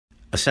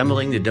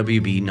Assembling the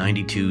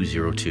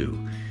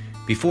WB9202.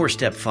 Before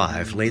step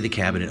 5, lay the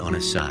cabinet on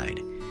its side.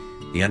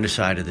 The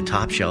underside of the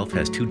top shelf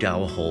has 2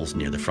 dowel holes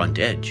near the front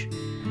edge.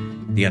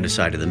 The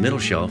underside of the middle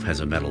shelf has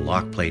a metal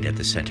lock plate at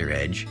the center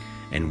edge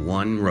and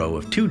 1 row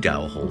of 2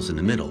 dowel holes in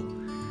the middle.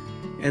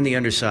 And the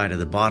underside of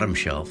the bottom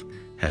shelf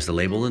has the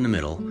label in the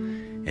middle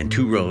and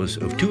 2 rows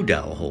of 2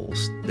 dowel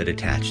holes that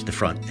attach the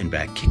front and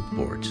back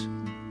kickboards.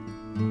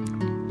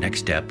 Next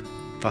step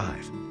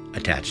 5.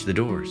 Attach the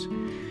doors.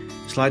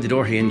 Slide the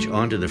door hinge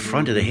onto the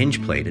front of the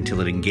hinge plate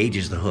until it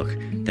engages the hook,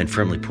 then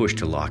firmly push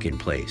to lock in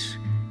place.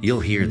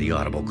 You'll hear the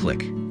audible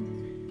click.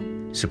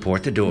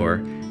 Support the door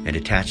and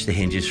attach the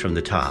hinges from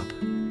the top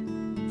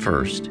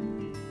first,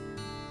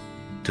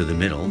 to the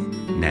middle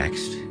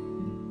next,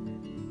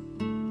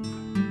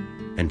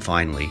 and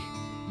finally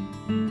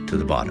to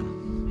the bottom.